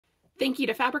Thank you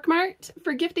to Fabric Mart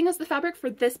for gifting us the fabric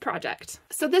for this project.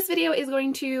 So this video is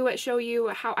going to show you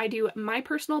how I do my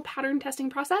personal pattern testing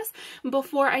process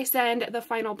before I send the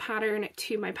final pattern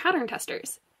to my pattern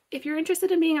testers. If you're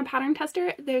interested in being a pattern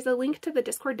tester, there's a link to the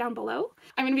Discord down below.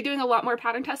 I'm going to be doing a lot more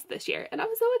pattern tests this year, and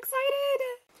I'm so excited!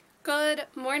 Good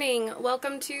morning.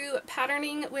 Welcome to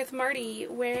Patterning with Marty,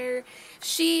 where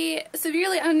she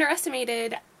severely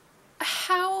underestimated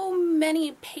how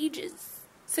many pages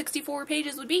 64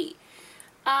 pages would be.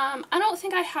 I don't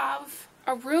think I have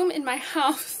a room in my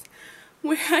house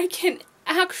where I can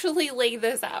actually lay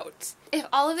this out. If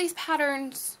all of these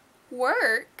patterns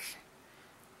work,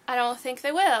 I don't think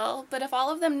they will, but if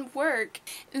all of them work,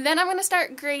 then I'm going to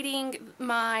start grading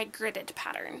my gridded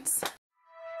patterns.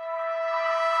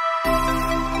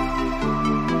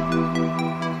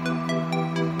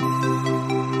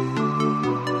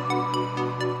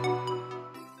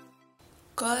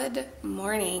 Good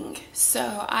morning.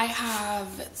 So I have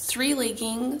 3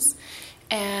 leggings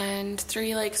and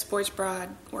 3 like sports bra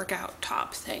workout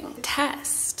top thing.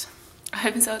 Test.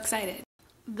 I'm so excited.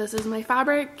 This is my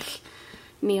fabric.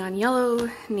 Neon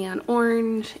yellow, neon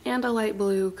orange, and a light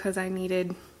blue because I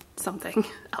needed something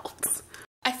else.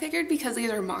 I figured because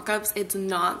these are mock-ups, it's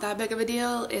not that big of a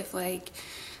deal if like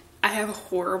I have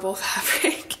horrible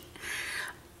fabric.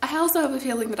 I also have a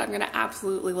feeling that I'm going to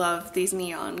absolutely love these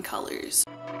neon colors.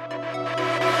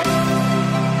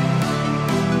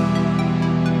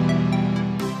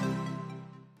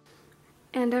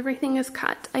 And everything is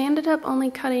cut. I ended up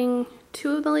only cutting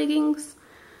 2 of the leggings.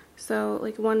 So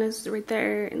like one is right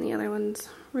there and the other one's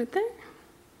right there.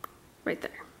 Right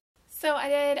there. So I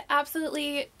did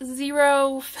absolutely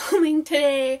 0 filming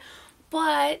today,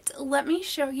 but let me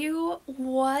show you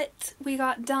what we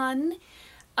got done.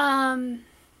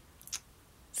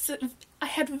 So I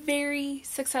had very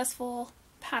successful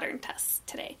pattern tests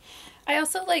today. I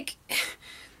also like,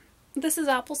 this is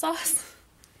applesauce.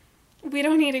 We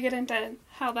don't need to get into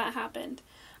how that happened.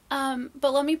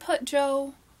 But let me put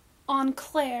Joe on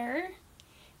Claire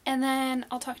and then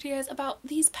I'll talk to you guys about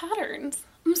these patterns.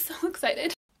 I'm so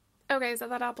excited. Okay, so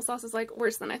that applesauce is like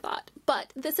worse than I thought.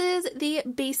 But this is the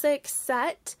basic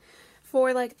set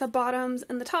for like the bottoms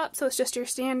and the top. So it's just your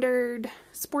standard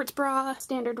sports bra,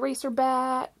 standard racer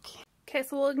back. Okay,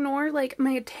 so we'll ignore like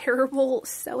my terrible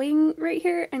sewing right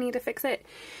here. I need to fix it.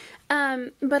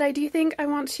 But I do think I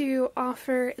want to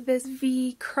offer this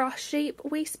V cross shape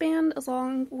waistband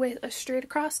along with a straight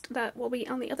across that will be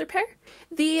on the other pair.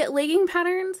 The legging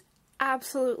patterns,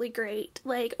 absolutely great.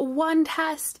 Like one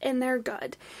test and they're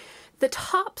good. The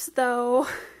tops though,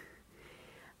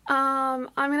 I'm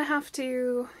gonna have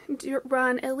to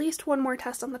run at least one more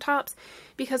test on the tops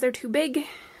because they're too big,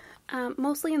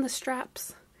 mostly in the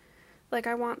straps. Like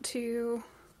I want to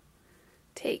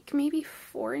take maybe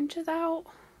 4 inches out,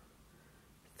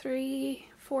 3,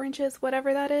 4 inches,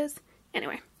 whatever that is.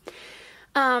 Anyway,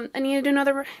 I need to do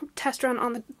another test run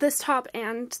on this top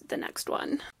and the next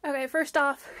one. Okay, first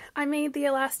off, I made the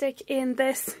elastic in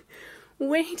this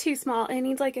way too small. It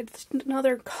needs like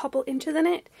another couple inches in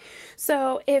it.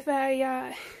 So if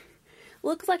I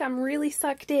looks like I'm really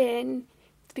sucked in,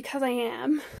 it's because I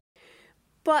am.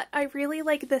 But I really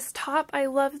like this top. I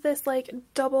love this like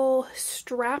double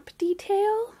strap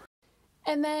detail.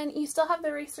 And then you still have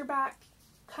the racer back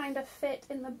kind of fit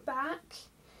in the back.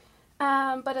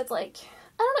 But it's like,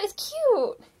 I don't know, it's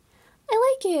cute.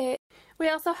 I like it. We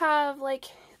also have like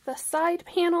the side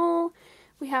panel.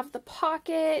 We have the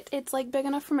pocket. It's like big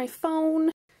enough for my phone.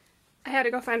 I had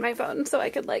to go find my phone so I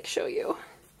could like show you.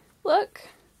 Look,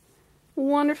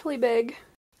 wonderfully big.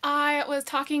 I was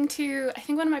talking to, I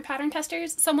think one of my pattern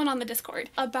testers, someone on the Discord,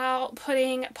 about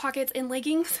putting pockets in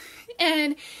leggings.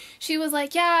 And she was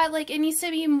like, yeah, like it needs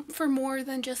to be for more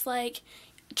than just like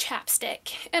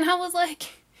chapstick. And I was like,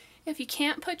 if you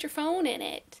can't put your phone in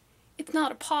it, it's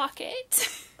not a pocket.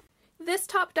 This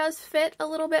top does fit a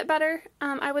little bit better.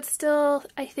 I would still,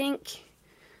 I think,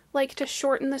 like to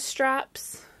shorten the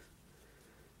straps.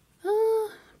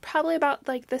 Probably about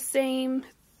like the same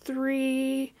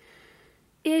 3-ish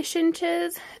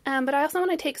inches. But I also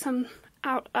want to take some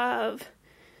out of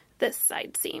this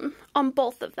side seam on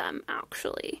both of them,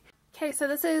 actually. Okay, so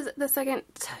this is the second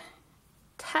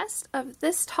test of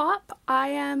this top. I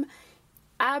am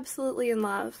absolutely in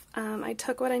love. I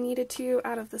took what I needed to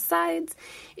out of the sides.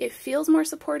 It feels more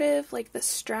supportive, like the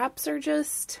straps are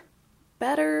just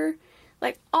better,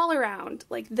 like all around.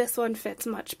 Like this one fits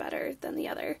much better than the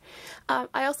other.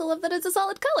 I also love that it's a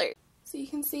solid color. So you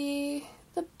can see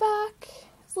the back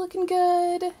is looking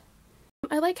good.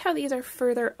 I like how these are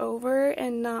further over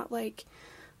and not like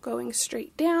going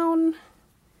straight down.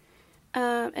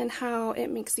 and how it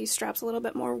makes these straps a little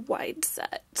bit more wide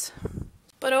set.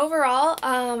 But overall,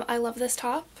 I love this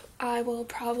top. I will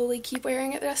probably keep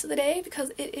wearing it the rest of the day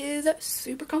because it is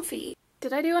super comfy.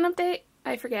 Did I do an update?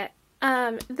 I forget.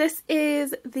 This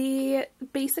is the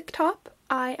basic top.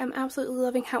 I am absolutely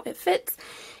loving how it fits.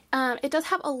 It does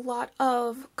have a lot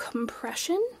of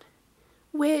compression,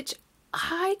 which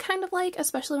I kind of like,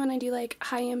 especially when I do like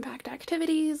high impact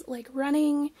activities like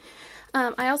running.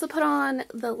 I also put on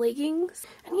the leggings.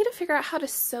 I need to figure out how to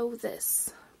sew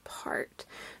this part.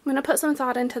 I'm going to put some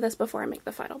thought into this before I make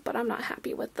the final, but I'm not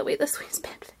happy with the way this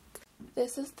waistband fits.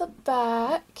 This is the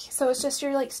back. So it's just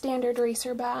your like standard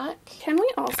racer back. Can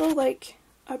we also like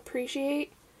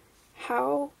appreciate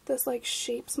how this like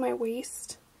shapes my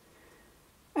waist?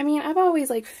 I mean, I've always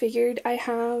like figured I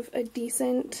have a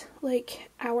decent like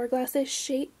hourglass-ish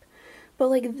shape, but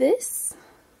like this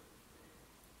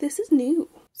is new.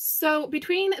 So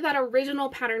between that original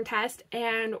pattern test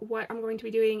and what I'm going to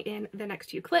be doing in the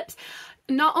next few clips,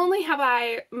 not only have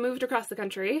I moved across the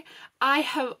country, I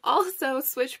have also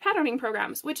switched patterning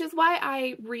programs, which is why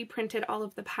I reprinted all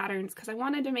of the patterns, because I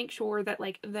wanted to make sure that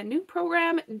like the new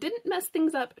program didn't mess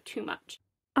things up too much.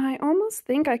 I almost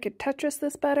think I could Tetris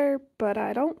this better, but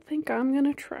I don't think I'm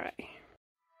gonna try.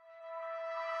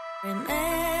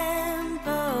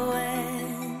 Remember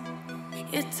when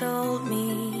you told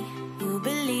me you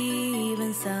believe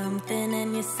in something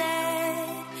and you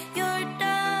said you're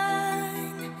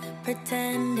done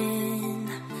pretending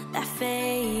that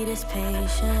fate is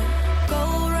patient.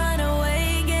 Go run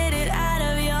away, get it out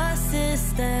of your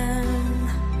system.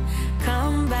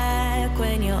 Come back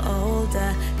when you're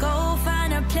older. Go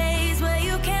find a place where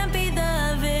you can't be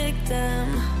the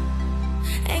victim.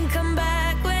 And come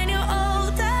back when you're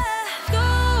older.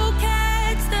 Go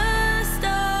catch the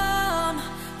storm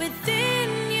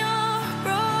within your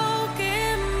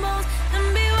broken bones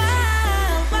and be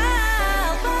wild,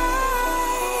 wild, wild,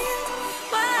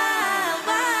 wild,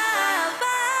 wild, wild.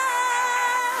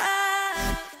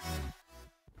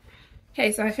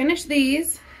 Okay, so I finished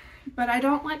these, but I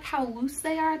don't like how loose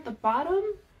they are at the bottom.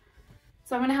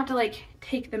 So I'm gonna have to like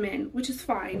take them in, which is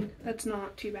fine. That's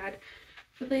not too bad.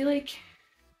 But they look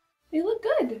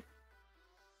good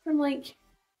from like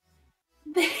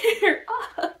there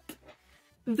up.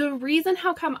 The reason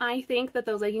how come I think that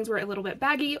those leggings were a little bit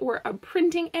baggy or a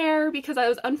printing error, because I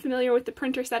was unfamiliar with the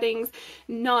printer settings,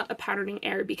 not a patterning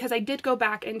error, because I did go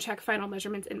back and check final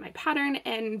measurements in my pattern,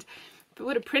 and if it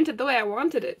would have printed the way I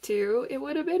wanted it to, it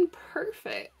would have been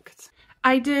perfect.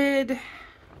 I did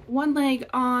one leg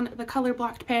on the color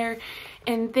blocked pair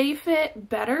and they fit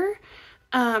better.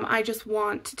 I just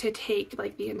want to take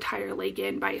like the entire leg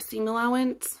in by a seam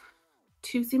allowance,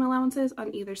 2 seam allowances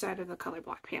on either side of the color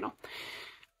block panel.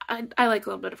 I like a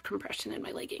little bit of compression in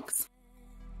my leggings.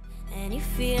 And you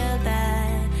feel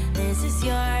that this is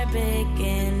your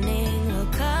beginning. Will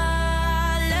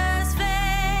colors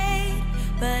fade,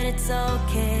 but it's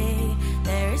okay.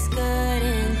 There is good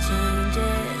in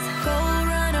changes. Go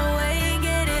run away,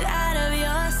 get it out of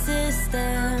your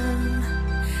system.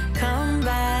 Come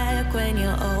back when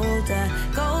you're older.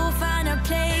 Go find a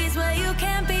place where you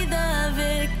can't be the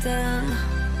victim.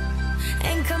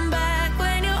 And come back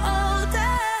when you're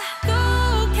older.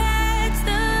 Go catch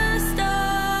the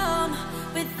storm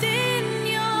within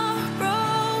your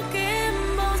broken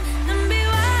bones and be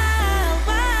wild,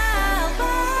 wild,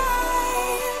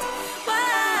 wild,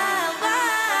 wild,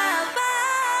 wild, wild.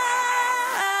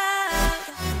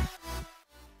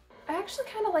 I actually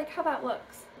kind of like how that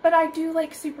looks, but I do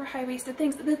like super high-waisted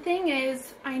things. The thing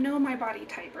is, I know my body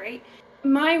type, right?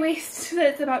 My waist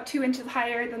is about 2 inches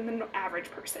higher than the average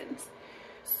person's.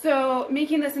 So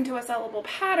making this into a sellable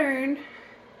pattern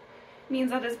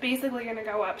means that it's basically going to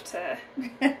go up to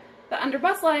the under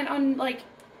bust line on like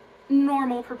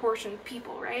normal proportioned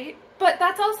people, right? But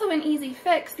that's also an easy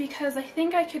fix, because I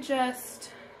think I could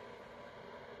just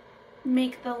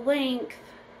make the length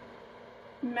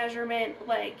measurement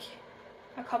like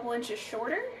a couple inches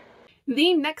shorter.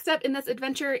 The next step in this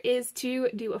adventure is to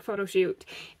do a photo shoot.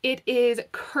 It is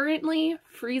currently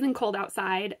freezing cold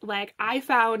outside. Like, I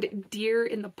found deer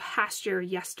in the pasture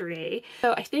yesterday.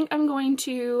 So I think I'm going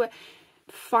to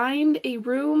find a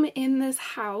room in this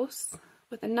house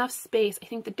with enough space. I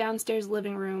think the downstairs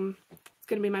living room is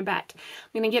going to be my bet.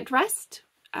 I'm going to get dressed.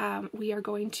 We are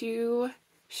going to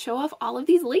show off all of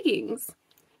these leggings.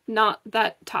 Not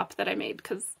that top that I made,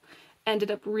 because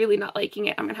ended up really not liking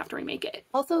it. I'm gonna have to remake it.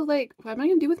 Also, like, what am I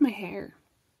gonna do with my hair?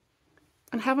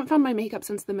 I haven't found my makeup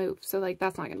since the move, so like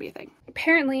that's not gonna be a thing.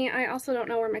 Apparently, I also don't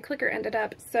know where my clicker ended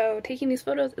up, so taking these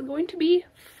photos is going to be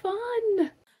fun.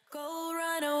 Go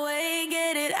run away,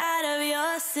 get it out of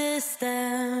your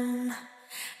system.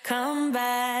 Come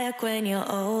back when you're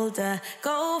older.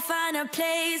 Go find a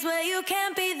place where you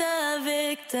can't be the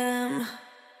victim.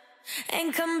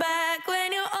 And come back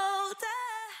when you're older.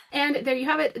 And there you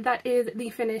have it. That is the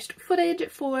finished footage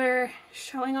for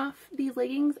showing off these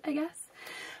leggings, I guess.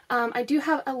 I do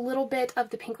have a little bit of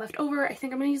the pink left over. I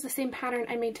think I'm going to use the same pattern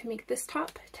I made to make this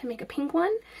top to make a pink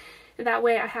one. That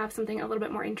way I have something a little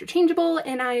bit more interchangeable,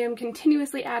 and I am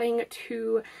continuously adding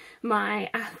to my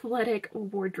athletic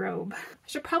wardrobe. I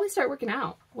should probably start working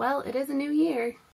out. Well, it is a new year.